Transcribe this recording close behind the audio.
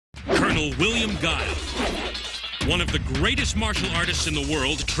Colonel William Guile, one of the greatest martial artists in the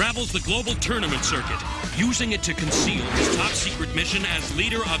world, travels the global tournament circuit, using it to conceal his top-secret mission as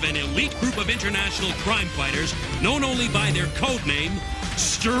leader of an elite group of international crime fighters known only by their code name,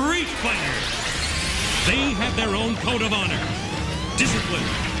 Street Fighters. They have their own code of honor, discipline,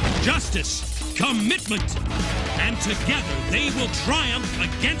 justice, commitment, and together they will triumph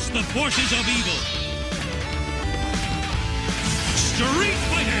against the forces of evil. Street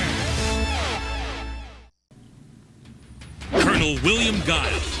Fighter! Colonel William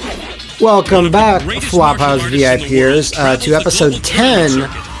Guile. Welcome back, Flophouse VIPers, to episode 10,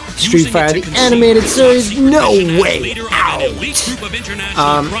 Street Fighter, the animated series, No Way Out,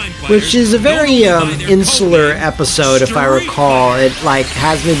 which is a very insular episode, if I recall. It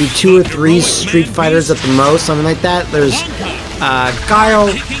has maybe 2 or 3 Street Fighters at the most, something like that. There's Guile,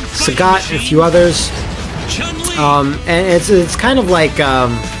 Sagat, and a few others. And it's kind of like,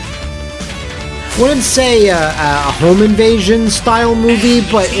 I wouldn't say a home invasion style movie,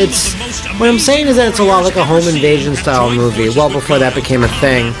 but what I'm saying is that it's a lot like a home invasion style movie, well before that became a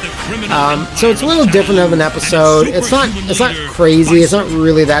thing. So it's a little different of an episode. It's not crazy, it's not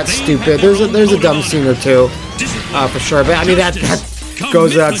really that stupid. There's a dumb scene or two, for sure, but I mean that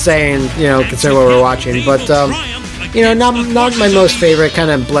goes without saying, considering what we're watching, but not my most favorite, kind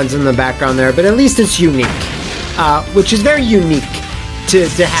of blends in the background there, but at least it's unique, which is very unique to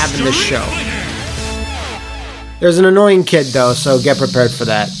have in this show. There's an annoying kid, though, so get prepared for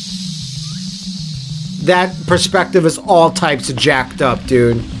that. That perspective is all types of jacked up,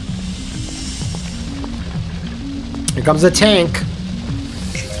 dude. Here comes a tank.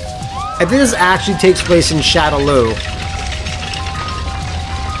 I think this actually takes place in Shadaloo.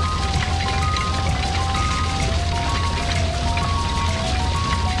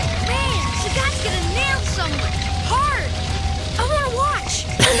 Man, Sagat's gonna nail someone hard. I wanna watch.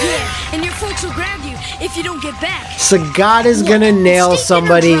 Yeah, and your folks will grab you if you don't get back. Sagat is gonna nail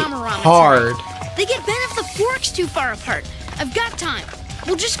somebody hard. They get bent if the fork's too far apart. I've got time.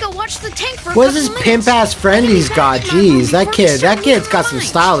 We'll just go watch the tank for a What is this pimp-ass friend he's got? Jeez, that kid's got some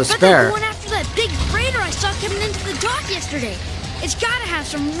style to spare. Going after that big freighter I saw coming into the dock yesterday. It's gotta have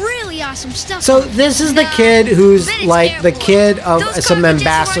some really awesome stuff. So this is the kid who's like the kid of some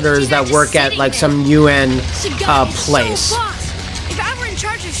ambassadors that work at like some UN place. If I were in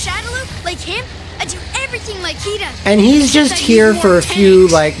charge of Shadaloo, like him, I'd do everything like he does. And he's just here for a few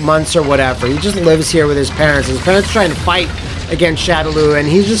months or whatever. He just lives here with his parents. His parents are trying to fight against Shadaloo, and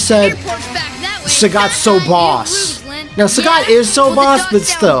he just said Sagat's so boss. Now Sagat is so boss, but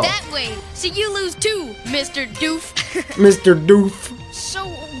still. So you lose too, Mr. Doof. Mr. Doof. So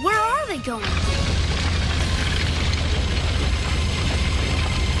where are they going?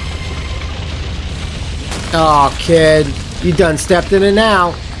 Oh, kid, you done stepped in it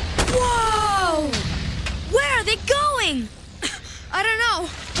now. Whoa! Where are they going? I don't know,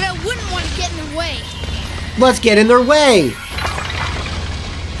 but I wouldn't want to get in their way. Let's get in their way.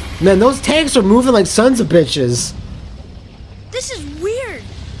 Man, those tanks are moving like sons of bitches. This is weird.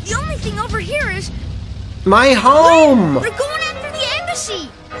 The only thing over here is my home. Wait, they're going after the embassy.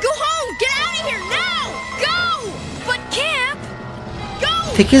 Go home. Get out of here now. Go. But Kip. Go.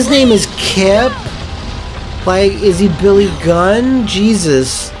 I think his name is Kip. Like, is he Billy Gunn?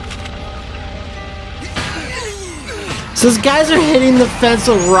 Jesus. So these guys are hitting the fence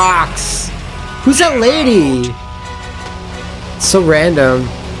with rocks. Who's that lady? It's so random.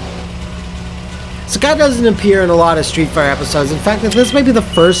 So Guy doesn't appear in a lot of Street Fighter episodes. In fact, this might be the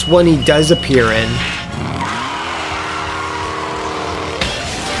first one he does appear in.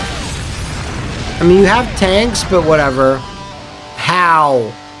 I mean, you have tanks, but whatever.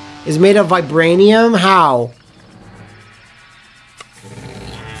 How? Is it made of vibranium? How?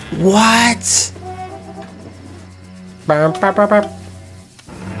 What?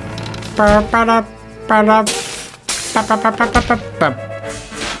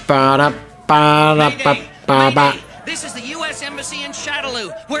 This is the U.S. Embassy in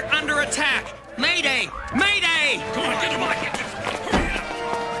Shadaloo. We're under attack. Mayday! Mayday! Come on, get them on.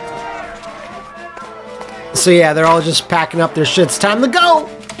 So yeah, they're all just packing up their shit. It's time to go!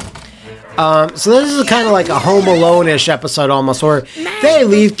 So this is kind of like a Home Alone-ish episode almost, where they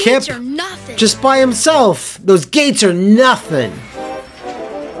leave Kip just by himself. Those gates are nothing.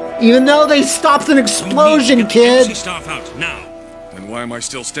 Even though they stopped an explosion, kid. Staff out now. Then why am I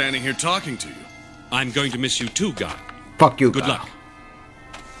still standing here talking to you? I'm going to miss you too, Guy. Fuck you, Good Guy. luck.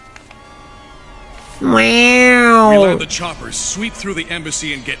 Meow. Reload the choppers, sweep through the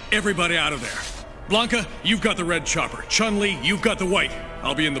embassy, and get everybody out of there. Blanca, you've got the red chopper. Chun-Li, you've got the white.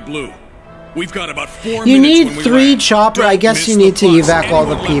 I'll be in the blue. We've got about 4 minutes. You need when we 3 land. chopper. I Don't guess miss you the need to bus. evac all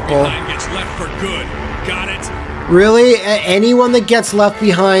the Anyone left people. behind gets left for good. Got it? Really? Anyone that gets left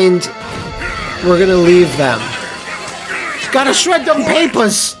behind, we're gonna leave them. Gotta shred them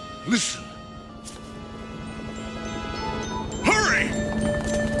papers. Listen. Hurry!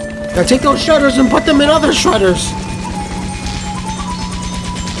 Now take those shredders and put them in other shredders.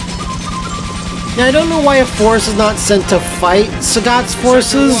 Now I don't know why a force is not sent to fight Sagat's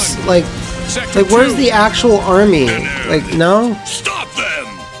forces. Like where's the actual army? Like, no? Stop them!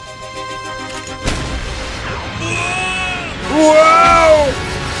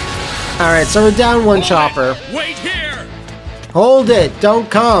 Whoa! Alright, so we're down 1 chopper. Wait here! Hold it, don't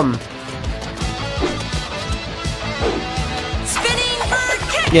come. Spinning bird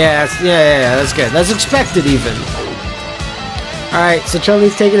kick. Yeah, that's good. That's expected even. Alright, so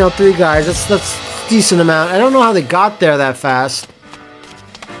Chun-Li's taking out 3 guys. That's a decent amount. I don't know how they got there that fast.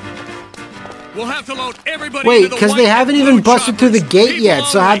 We'll have to load everybody. Wait, into the because they white haven't and even blue busted through the choppers. gate People yet,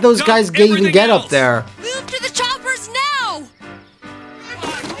 so on how'd the those way, guys dump even everything get up else. there? Move to the choppers now.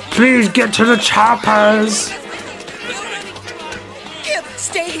 Please get to the choppers! Kip,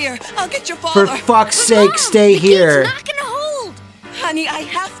 stay here. I'll get your For father. fuck's sake, Mom, stay the here. gate's not gonna hold. Honey, I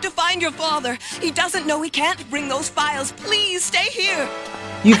have to find your father. He doesn't know he can't bring those files. Please stay here.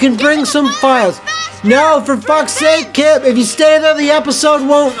 You can bring some files. No, for fuck's sake, Kip! If you stay there, the episode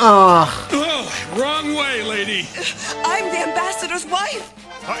won't. Oh, wrong way, lady. I'm the ambassador's wife.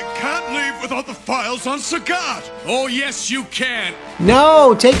 I can't leave without the files on Sagat. Oh, yes, you can.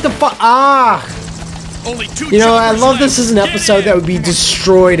 No, take the Only 2 You know, I choppers love this left. as an Get episode in. that would be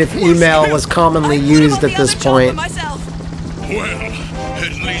destroyed if email was commonly I put him used on at the this other chopper point. myself. Well,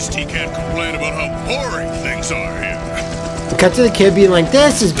 at least he can't complain about how boring things are here. Cut to the kid being like,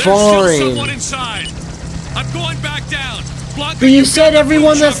 "This is There's still someone boring." inside. I'm going back down. Blanca, But you you've said got the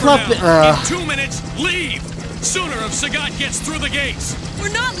everyone blue that's chopper left- now. In 2 minutes, leave. Sooner if Sagat gets through the gates. We're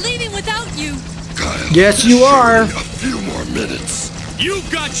not leaving without you. Yes, you are. A few more minutes. You've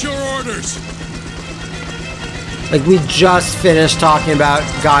got your orders. Like, we just finished talking about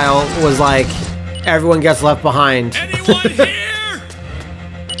Guile was like, everyone gets left behind. Anyone here?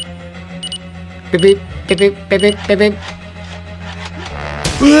 Beep, beep, beep, beep, beep, beep, beep, beep.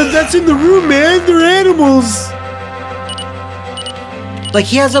 That's in the room, man. They're animals. Like,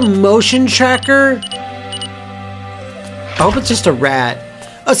 he has a motion tracker. I hope it's just a rat.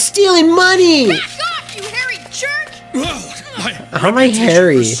 Stealing money! Back off, you hairy jerk! How am I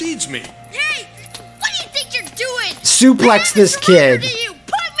hairy? Precedes me. Hey, what do you think you're doing? Suplex this kid. To you.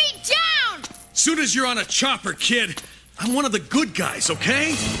 Put me down! Soon as you're on a chopper, kid, I'm one of the good guys,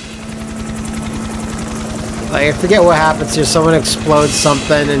 okay? Like, I forget what happens here. Someone explodes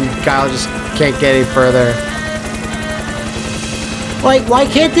something and Guile just can't get any further. Like, why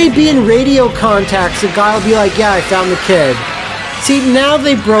can't they be in radio contact so Guile be like, yeah, I found the kid? See, now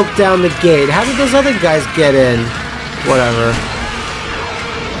they broke down the gate. How did those other guys get in? Whatever.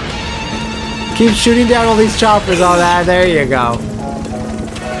 Keep shooting down all these choppers. Oh, that. There you go.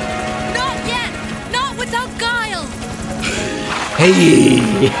 Not yet! Not without Guile! Hey!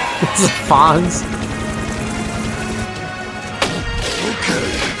 It's Fonz.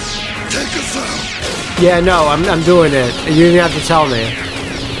 Take us out. Yeah, no, I'm doing it. You didn't have to tell me.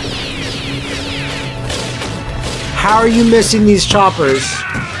 How are you missing these choppers?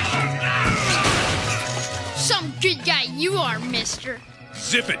 Some good guy you are, mister.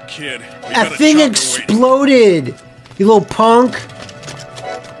 Zip it, kid. We That got a thing chopper exploded! You little punk.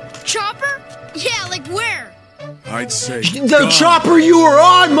 Chopper? Yeah, like where? waiting. I'd say The gone. chopper you were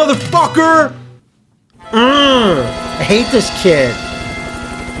on, motherfucker! I hate this kid.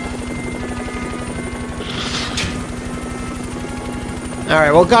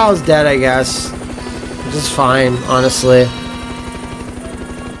 Alright, well, Guile's dead, I guess. Which is fine, honestly.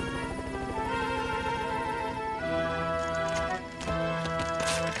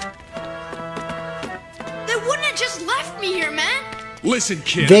 They wouldn't have just left me here, man. Listen,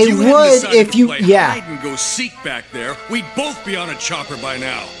 kid. They if you hadn't would decided if to you- play yeah. hide and go seek back there, we'd both be on a chopper by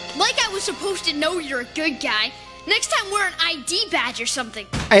now. Like I was supposed to know you're a good guy. Next time wear an ID badge or something.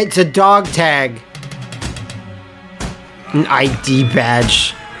 It's a dog tag. An ID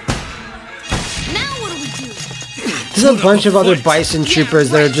badge. Now what do we do? There's a bunch of other bison troopers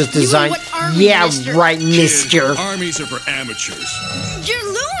that are just You and designed. what army, Yeah, mister? right, Kid, mister. armies are for amateurs. You're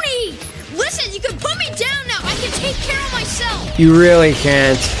loony! Listen, you can put me down now. I can take care of myself. You really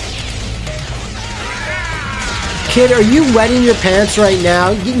can't. Kid, are you wetting your pants right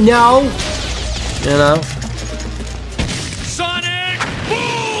now? No. You know? Sonic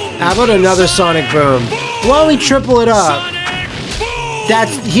Boom! How about another Sonic Boom? Why don't we triple it up? Sonic Boom!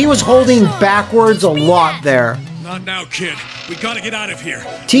 He was holding backwards a lot there. Not now, kid. We gotta get out of here.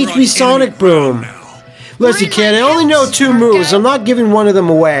 Teach me Sonic Boom. Listen, kid, I only know 2 moves. I'm not giving one of them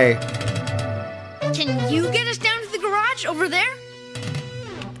away. Can you get us down to the garage over there?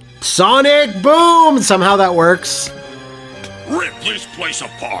 Sonic Boom! Somehow that works. Rip this place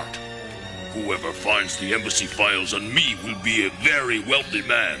apart. Whoever finds the embassy files on me will be a very wealthy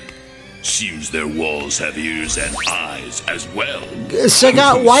man. Seems their walls have ears and eyes as well.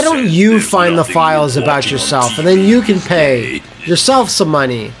 Sagat, why don't you find the files about yourself, and then you can pay yourself some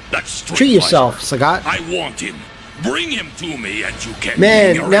money. Treat yourself, Sagat. I want him. Bring him to me and you can...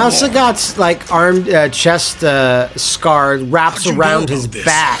 Man, now Sagat's like armed, chest scarred, wraps around his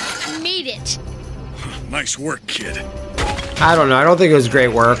back. I made it. Nice work, kid. I don't know, I don't think it was great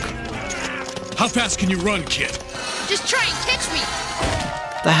work. How fast can you run, kid? Just try and catch me.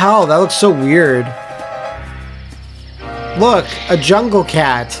 The hell, that looks so weird. Look, a jungle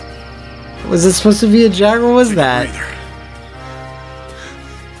cat. Was it supposed to be a jaguar? What was that?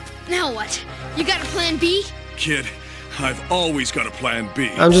 Now what? You got a plan B? Kid, I've always got a plan B.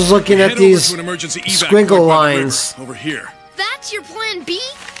 I'm just looking at these squiggle lines. Over here. That's your plan B?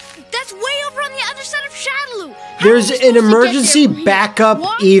 That's way over on the other side of Shadaloo. There's an emergency backup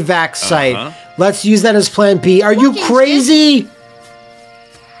evac site. Let's use that as plan B. Are you crazy?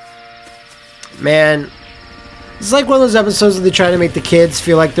 Man, it's like one of those episodes where they try to make the kids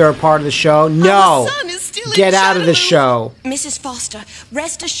feel like they're a part of the show. No, get out of the show. Mrs. Foster,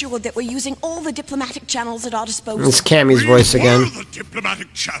 rest assured that we're using all the diplomatic channels at our disposal. It's Cammy's voice again. What are the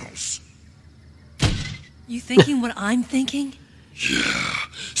diplomatic channels? You thinking what I'm thinking? Yeah.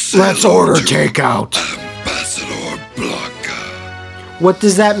 Let's order takeout. Ambassador Blanca. What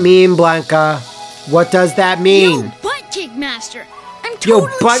does that mean, Blanca? What does that mean? Yo, butt cake master. I'm Yo,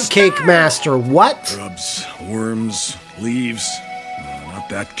 totally butt cake starved. master. What? Grubs, worms, leaves. No, not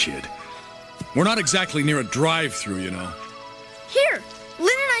that kid. We're not exactly near a drive-through, you know. Here, Lynn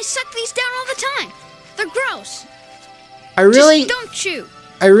and I suck these down all the time. They're gross. I really, Just don't chew.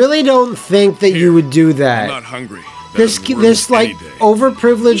 I really don't think that you would do I'm that. not hungry. This like any day.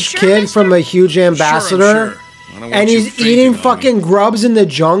 overprivileged You sure, kid mister? from a huge ambassador, Sure, I'm sure. I don't want and you he's fainting eating on me. fucking grubs in the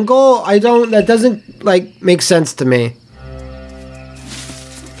jungle. That doesn't like make sense to me.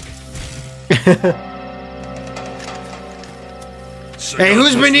 Hey,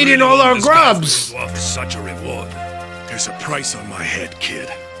 who's been eating all our grubs? Such a reward. There's a price on my head, kid.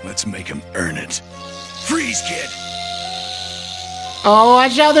 Let's make him earn it. Freeze, kid! Oh,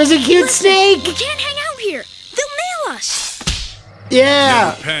 watch out! There's a cute snake. We can't hang out here. They'll nail us. Yeah.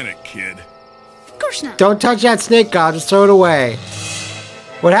 Never panic, kid. Of course not. Don't touch that snake, God. Just throw it away.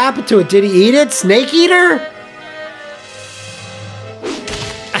 What happened to it? Did he eat it? Snake eater?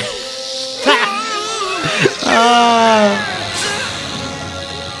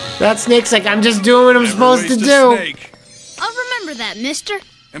 That snake's like, I'm just doing what I'm supposed to Raised a do. snake. I'll remember that, mister.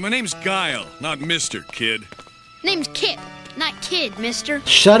 And my name's Guile, not Mr. Kid. Name's Kip, not Kid, mister.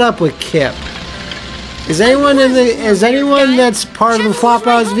 Shut up with Kip. Is anyone that's part of the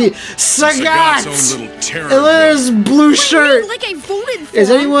Flophouse V? Sagat's own Sagat! little terror. And there's blue shirt. Like I voted for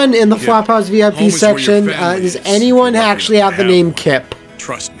Is him. anyone in the Yeah. Flophouse VIP Home is where your section? family Does is. anyone You're lucky actually to have the have name one. Kip?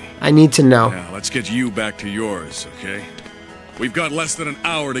 Trust me. I need to know. Now, let's get you back to yours, okay? We've got less than an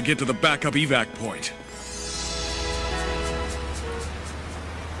hour to get to the backup evac point.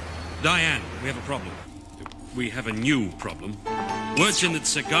 Diane, we have a problem. We have a new problem. Words in that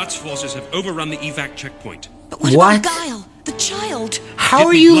Sagat's forces have overrun the evac checkpoint. But what What? about Guile, the child? How Get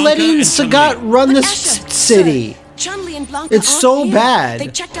are me you Blanca letting and Sagat Chun-Li. run But this Asher, city? sir, Chun-Li and Blanca It's aren't so here. bad. They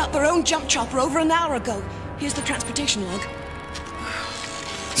checked out their own jump chopper over an hour ago. Here's the transportation log.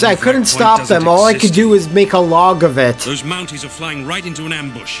 So I couldn't Evac stop point them. doesn't All I could exist. do was make a log of it. Those Mounties are flying right into an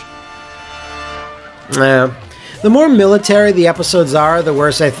ambush. Yeah. The more military the episodes are, the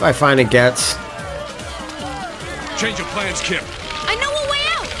worse I find it gets. Change of plans, Kip. I know a way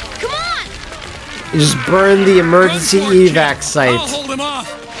out. Come on. You just burn the emergency Run for it, evac Kip. I'll site. hold him off.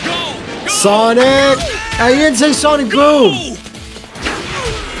 Go! Go! Sonic! You didn't say Sonic Boom!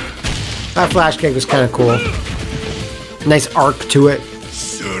 That flash kick was kind of cool. Nice arc to it.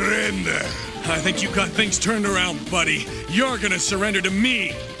 Surrender. I think you got things turned around, buddy. You're gonna surrender to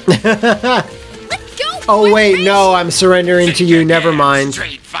me. Let go. Oh wait, no, I'm surrendering to you. Never mind.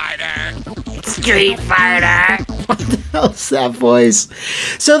 Street Fighter. Street Fighter! What the hell's that voice?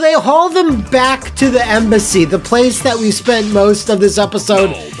 So they haul them back to the embassy, the place that we spent most of this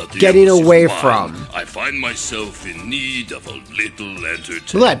episode Now that the getting embassy is away mine, from. I find myself in need of a little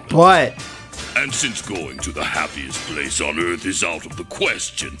entertainment. Look at that butt. And since going to the happiest place on Earth is out of the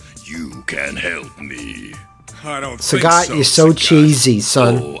question, you can help me. I don't Sagat, think so, you're so Sagat. cheesy,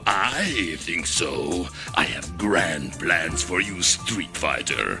 son. Oh, I think so. I have grand plans for you, Street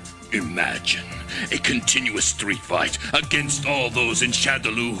Fighter. Imagine a continuous street fight against all those in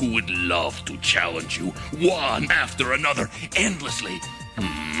Shadaloo who would love to challenge you, one after another, endlessly.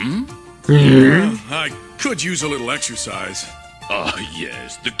 I could use a little exercise. Ah,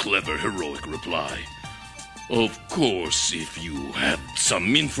 yes, the clever, heroic reply. Of course, if you have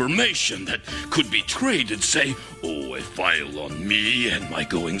some information that could be traded, say, oh, a file on me and my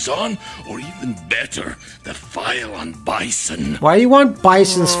goings-on, or even better, the file on Bison. Why do you want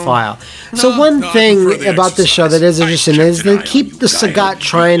Bison's file? So one no, I thing prefer the about the show that is interesting is they keep the Sagat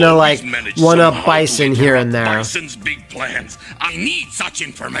trying to, like, one-up Bison here and there. Bison's big plans. I need such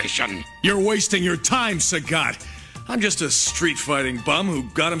information. You're wasting your time, Sagat. I'm just a street fighting bum who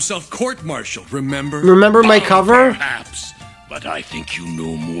got himself court-martialed, remember? Remember my cover? Perhaps, but I think you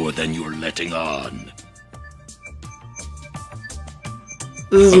know more than you're letting on.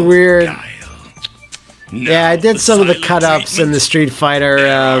 This is weird. Guile. Yeah, I did some of the cut-ups in the Street Fighter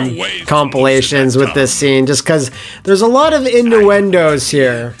compilations with this scene, just because there's a lot of innuendos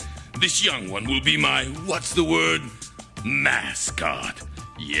here. This young one will be my, what's the word? Mascot.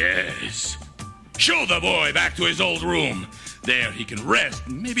 Yes. Show the boy back to his old room. There he can rest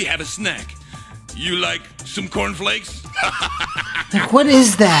and maybe have a snack. You like some cornflakes? Like, what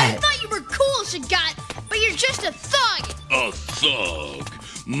is I that? thought you were cool, Sagat, but you're just a thug. A thug.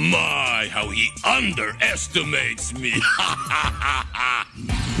 My, how he underestimates me.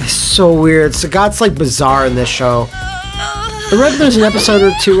 It's so weird. Sagat's like bizarre in this show. I read there's an episode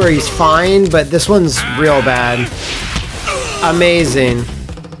or two where he's fine, but this one's real bad. Amazing.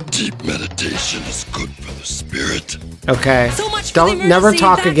 Deep meditation is good for the spirit. Okay. So much for Don't the never emergency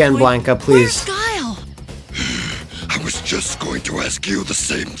talk back again, point. Blanca, please. Where's Guile? I was just going to ask you the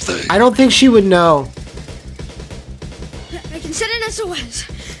same thing. I don't think she would know. I can set an SOS.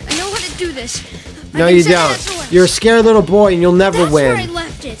 I know how to do this. No, you don't. You're a scared little boy and you'll never That's win. where I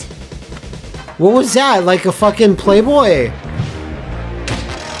left it. What was that? Like a fucking Playboy?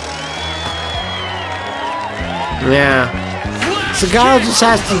 Yeah. Sagat just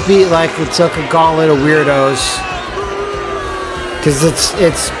has to beat like it's like a gauntlet of weirdos. Cause it's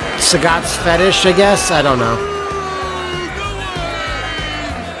Sagat's fetish, I guess. I don't know.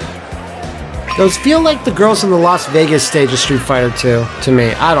 Those feel like the girls in the Las Vegas stage of Street Fighter 2 to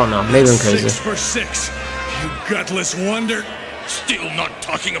me. I don't know. Maybe I'm crazy. 6 for 6. You gutless wonder. Still not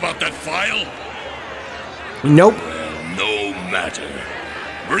talking about that file? Nope. Well, no matter.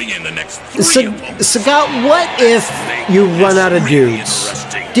 Bring in the next 3 of them. Sagat, what if you run out of dudes?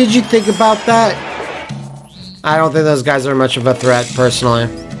 Did you think about that? I don't think those guys are much of a threat, personally.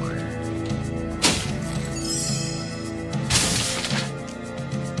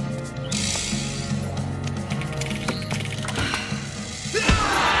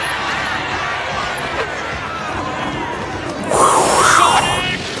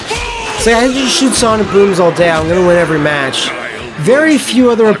 See, I just shoot sonic booms all day. I'm gonna win every match. Very few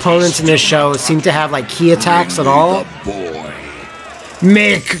other opponents in this show seem to have like key attacks at all.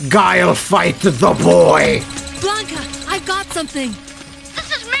 Make Guile fight the boy. Blanca, I've got something.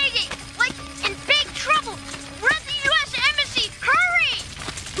 This is Mayday. Like, in big trouble. We're at the U.S. Embassy. Hurry!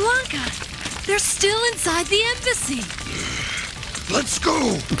 Blanca, they're still inside the embassy. Let's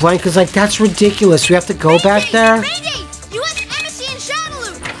go. Blanca's like, that's ridiculous. We have to go back there? Mayday! U.S. Embassy in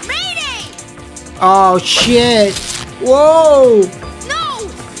Shadaloo! Mayday! Oh, shit. Whoa. No!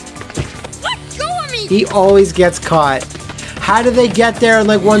 Let go of me! He always gets caught. How do they get there in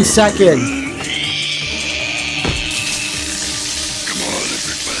like 1 second? Come on,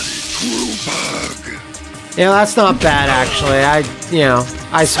 everybody. Crew bug. You know, that's not bad, actually.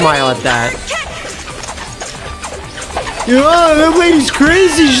 I smile at that. You know, that lady's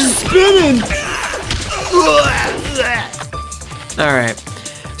crazy. She's spinning. Alright.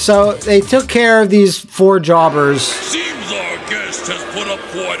 So, they took care of these 4 jobbers. Seems our guest has put up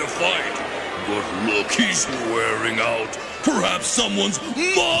quite a fight. But look, he's wearing out. Perhaps someone's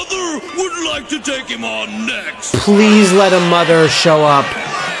mother would like to take him on next. Please let a mother show up.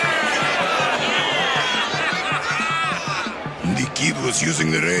 The kid was using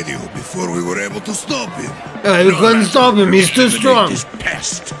the radio before we were able to stop him. You couldn't stop him. He's too strong. This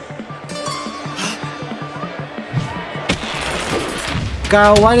pest.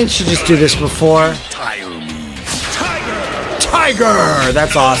 Guile, why didn't you just do this before? Tire me. Tiger!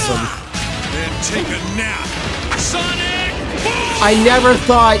 That's awesome. Then take a nap. Sonic! I never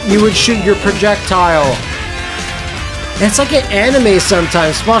thought you would shoot your projectile. It's like an anime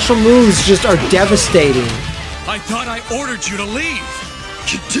sometimes. Special moves just are devastating. I thought I ordered you to leave.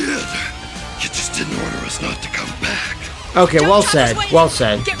 You did. You just didn't order us not to come back. Okay, Don't well tell said. us Well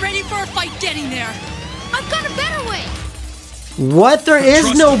said. Get ready for a fight getting there. I've got a better way. What? There is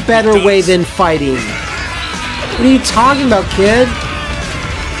Trust no him, he better does. way than fighting. What are you talking about, kid?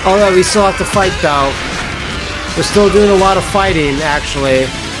 Oh, no, we still have to fight, though. We're still doing a lot of fighting, actually.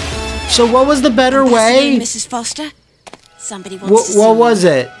 So what was the better way? Mrs. Foster? Somebody wants to see What you. was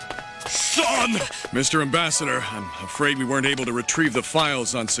it? Son! Mr. Ambassador, I'm afraid we weren't able to retrieve the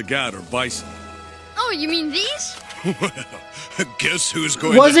files on Sagat or Bison. Oh, you mean these? Guess who's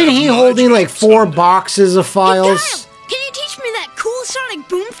going Wasn't to have he my holding job like 4 someday? boxes of Hey, files? Kyle, can you teach me that cool sonic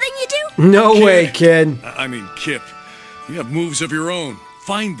boom thing you do? No way, kid. I mean, Kip, you have moves of your own.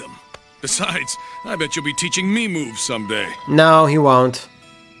 Find them. Besides, I bet you'll be teaching me moves someday. No, he won't.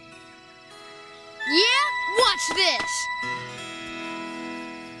 Yeah? Watch this.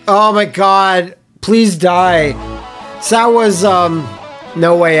 Oh my god. Please die. So that was,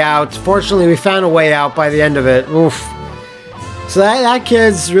 no way out. Fortunately, we found a way out by the end of it. Oof. So that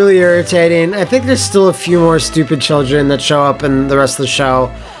kid's really irritating. I think there's still a few more stupid children that show up in the rest of the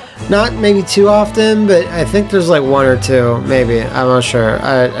show. Not maybe too often, but I think there's like 1 or 2, maybe. I'm not sure.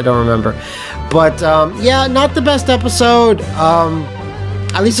 I don't remember. But, yeah, not the best episode.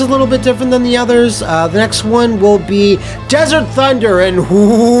 At least a little bit different than the others. The next one will be Desert Thunder, and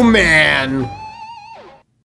ooh, man.